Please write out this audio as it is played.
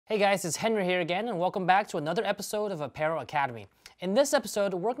Hey guys, it's Henry here again, and welcome back to another episode of Apparel Academy. In this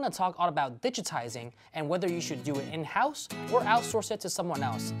episode, we're going to talk all about digitizing and whether you should do it in-house or outsource it to someone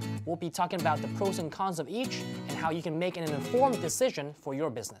else. We'll be talking about the pros and cons of each and how you can make an informed decision for your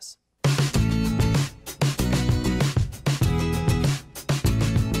business.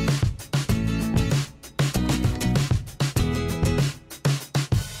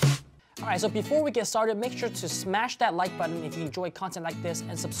 Alright, so before we get started, make sure to smash that like button if you enjoy content like this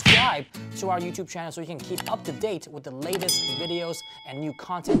and subscribe to our YouTube channel so you can keep up to date with the latest videos and new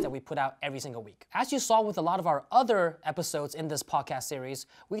content that we put out every single week. As you saw with a lot of our other episodes in this podcast series,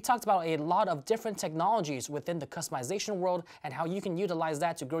 we talked about a lot of different technologies within the customization world and how you can utilize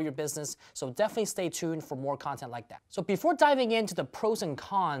that to grow your business, so definitely stay tuned for more content like that. So before diving into the pros and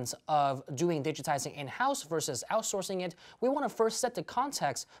cons of doing digitizing in-house versus outsourcing it, we want to first set the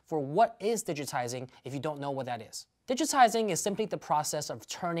context for what is digitizing if you don't know what that is. Digitizing is simply the process of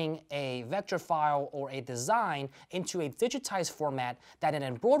turning a vector file or a design into a digitized format that an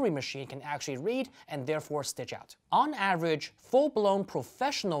embroidery machine can actually read and therefore stitch out. On average, full-blown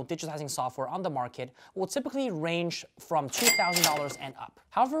professional digitizing software on the market will typically range from $2,000 and up.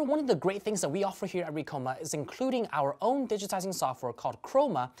 However, one of the great things that we offer here at Recoma is including our own digitizing software called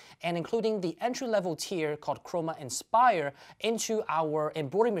Chroma and including the entry-level tier called Chroma Inspire into our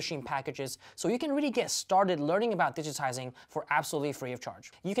embroidery machine packages so you can really get started learning about digitizing for absolutely free of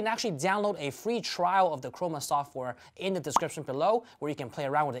charge. You can actually download a free trial of the Chroma software in the description below where you can play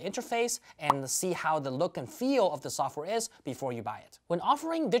around with the interface and see how the look and feel of the software is before you buy it. When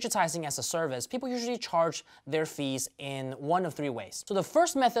offering digitizing as a service, people usually charge their fees in one of three ways. So the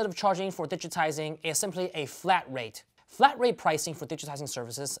first method of charging for digitizing is simply a flat rate. Flat rate pricing for digitizing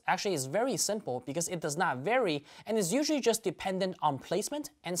services actually is very simple because it does not vary and is usually just dependent on placement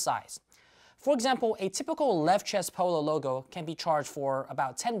and size. For example, a typical left chest polo logo can be charged for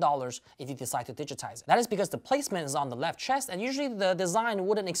about $10 if you decide to digitize it. That is because the placement is on the left chest and usually the design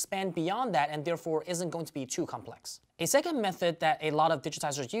wouldn't expand beyond that and therefore isn't going to be too complex. A second method that a lot of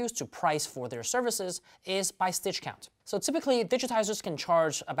digitizers use to price for their services is by stitch count. So typically, digitizers can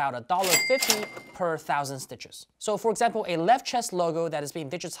charge about $1.50 per 1,000 stitches. So for example, a left chest logo that is being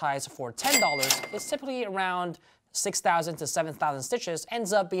digitized for $10 is typically around 6,000 to 7,000 stitches,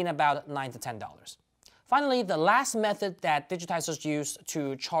 ends up being about $9 to $10. Finally, the last method that digitizers use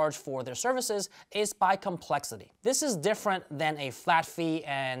to charge for their services is by complexity. This is different than a flat fee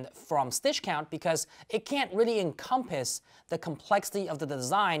and from stitch count because it can't really encompass the complexity of the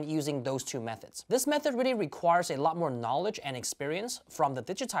design using those two methods. This method really requires a lot more knowledge and experience from the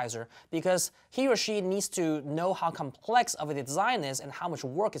digitizer because he or she needs to know how complex of a design is and how much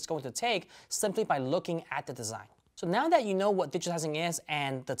work it's going to take simply by looking at the design. So now that you know what digitizing is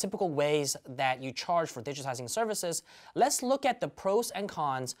and the typical ways that you charge for digitizing services, let's look at the pros and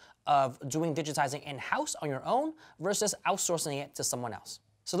cons of doing digitizing in-house on your own versus outsourcing it to someone else.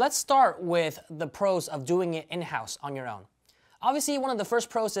 So let's start with the pros of doing it in-house on your own. Obviously, one of the first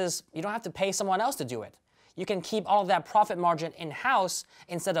pros is you don't have to pay someone else to do it. You can keep all of that profit margin in-house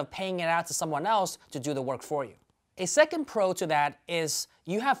instead of paying it out to someone else to do the work for you. A second pro to that is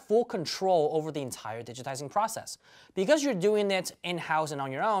you have full control over the entire digitizing process. Because you're doing it in-house and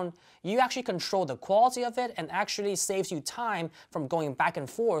on your own, you actually control the quality of it and actually saves you time from going back and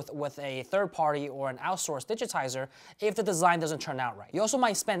forth with a third party or an outsourced digitizer if the design doesn't turn out right. You also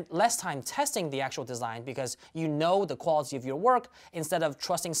might spend less time testing the actual design because you know the quality of your work instead of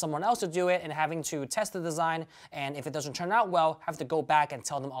trusting someone else to do it and having to test the design, and if it doesn't turn out well, have to go back and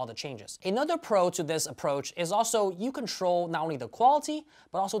tell them all the changes. Another pro to this approach is also you control not only the quality,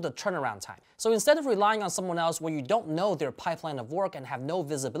 but also the turnaround time. So instead of relying on someone else where you don't know their pipeline of work and have no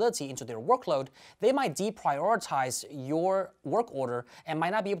visibility into their workload, they might deprioritize your work order and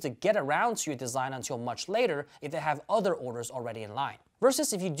might not be able to get around to your design until much later if they have other orders already in line.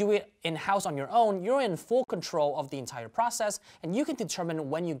 Versus if you do it in-house on your own, you're in full control of the entire process and you can determine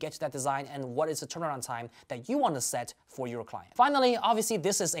when you get to that design and what is the turnaround time that you want to set for your client. Finally, obviously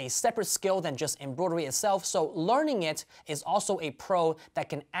this is a separate skill than just embroidery itself, so learning it is also a pro that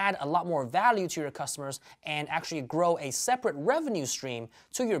can add a lot more value to your customers and actually grow a separate revenue stream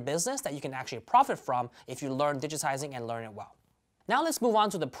to your business that you can actually profit from if you learn digitizing and learn it well. Now let's move on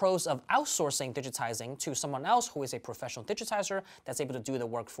to the pros of outsourcing digitizing to someone else who is a professional digitizer that's able to do the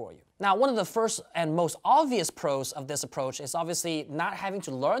work for you. Now, one of the first and most obvious pros of this approach is obviously not having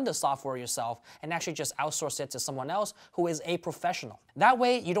to learn the software yourself and actually just outsource it to someone else who is a professional. That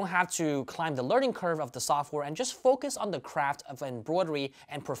way, you don't have to climb the learning curve of the software and just focus on the craft of embroidery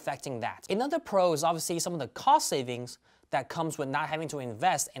and perfecting that. Another pro is obviously some of the cost savings that comes with not having to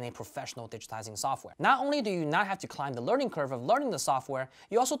invest in a professional digitizing software. Not only do you not have to climb the learning curve of learning the software,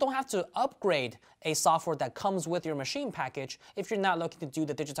 you also don't have to upgrade a software that comes with your machine package if you're not looking to do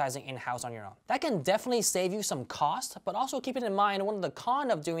the digitizing in-house on your own. That can definitely save you some cost, but also keep it in mind, one of the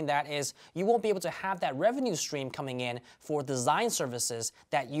cons of doing that is you won't be able to have that revenue stream coming in for design services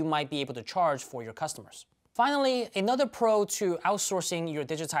that you might be able to charge for your customers. Finally, another pro to outsourcing your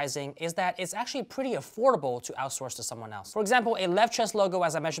digitizing is that it's actually pretty affordable to outsource to someone else. For example, a left chest logo,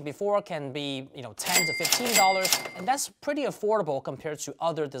 as I mentioned before, can be $10 to $15, and that's pretty affordable compared to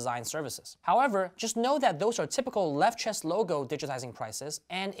other design services. However, just know that those are typical left chest logo digitizing prices,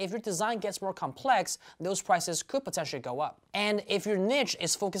 and if your design gets more complex, those prices could potentially go up. And if your niche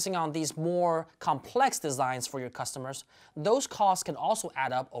is focusing on these more complex designs for your customers, those costs can also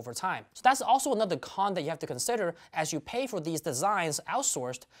add up over time. So that's also another con that you have to consider as you pay for these designs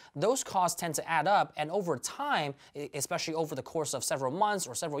outsourced. Those costs tend to add up, and over time, especially over the course of several months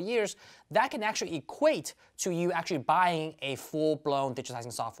or several years, that can actually equate to you actually buying a full-blown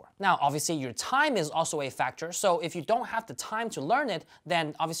digitizing software. Now, obviously, your time is also a factor, so if you don't have the time to learn it,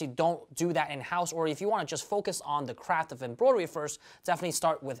 then obviously don't do that in-house, or if you want to just focus on the craft of embroidery first, definitely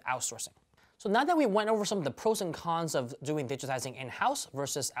start with outsourcing. So now that we went over some of the pros and cons of doing digitizing in-house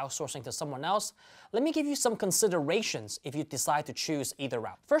versus outsourcing to someone else, let me give you some considerations if you decide to choose either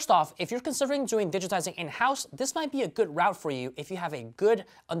route. First off, if you're considering doing digitizing in-house, this might be a good route for you if you have a good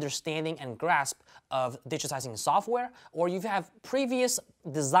understanding and grasp of digitizing software, or you have previous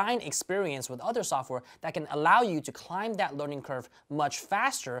design experience with other software that can allow you to climb that learning curve much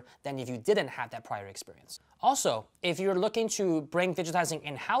faster than if you didn't have that prior experience. Also, if you're looking to bring digitizing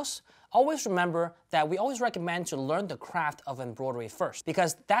in-house, always remember that we always recommend to learn the craft of embroidery first,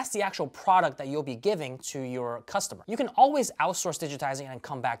 because that's the actual product that you'll be giving to your customer. You can always outsource digitizing and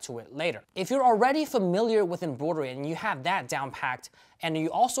come back to it later. If you're already familiar with embroidery and you have that down packed, and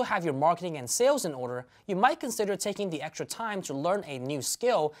you also have your marketing and sales in order, you might consider taking the extra time to learn a new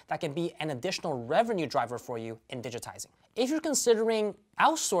skill that can be an additional revenue driver for you in digitizing. If you're considering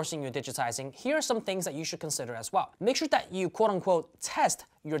outsourcing your digitizing, here are some things that you should consider as well. Make sure that you quote-unquote test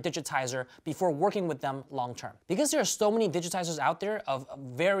your digitizer before working with them long-term. Because there are so many digitizers out there of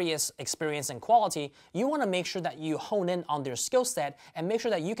various experience and quality, you want to make sure that you hone in on their skill set and make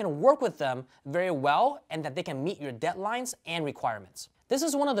sure that you can work with them very well and that they can meet your deadlines and requirements. This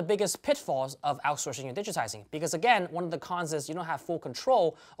is one of the biggest pitfalls of outsourcing your digitizing, because again, one of the cons is you don't have full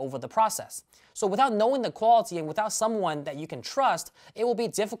control over the process. So without knowing the quality and without someone that you can trust, it will be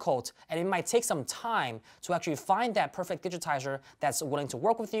difficult and it might take some time to actually find that perfect digitizer that's willing to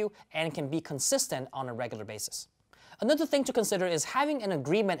work with you and can be consistent on a regular basis. Another thing to consider is having an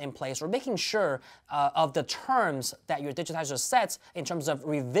agreement in place or making sure of the terms that your digitizer sets in terms of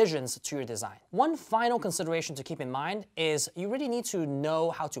revisions to your design. One final consideration to keep in mind is you really need to know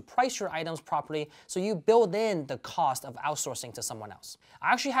how to price your items properly so you build in the cost of outsourcing to someone else.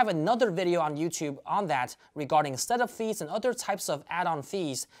 I actually have another video on YouTube on that regarding setup fees and other types of add-on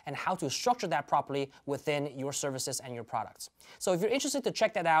fees and how to structure that properly within your services and your products. So if you're interested to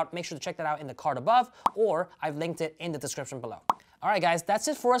check that out, make sure to check that out in the card above, or I've linked it in the description below. All right, guys, that's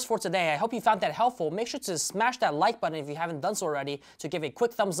it for us for today. I hope you found that helpful. Make sure to smash that like button if you haven't done so already, to give a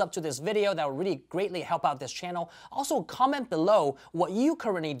quick thumbs up to this video. That will really greatly help out this channel. Also, comment below what you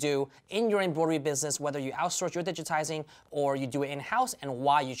currently do in your embroidery business, whether you outsource your digitizing or you do it in-house, and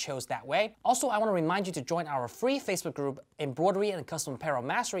why you chose that way. Also, I want to remind you to join our free Facebook group, Embroidery and Custom Apparel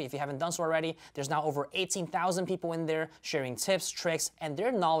Mastery, if you haven't done so already. There's now over 18,000 people in there sharing tips, tricks, and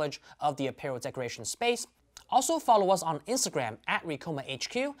their knowledge of the apparel decoration space. Also, follow us on Instagram at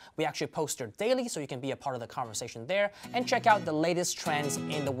RicomaHQ. We actually post there daily, so you can be a part of the conversation there, and check out the latest trends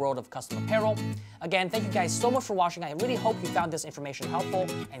in the world of custom apparel. Again, thank you guys so much for watching. I really hope you found this information helpful,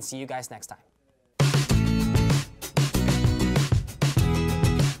 and see you guys next time.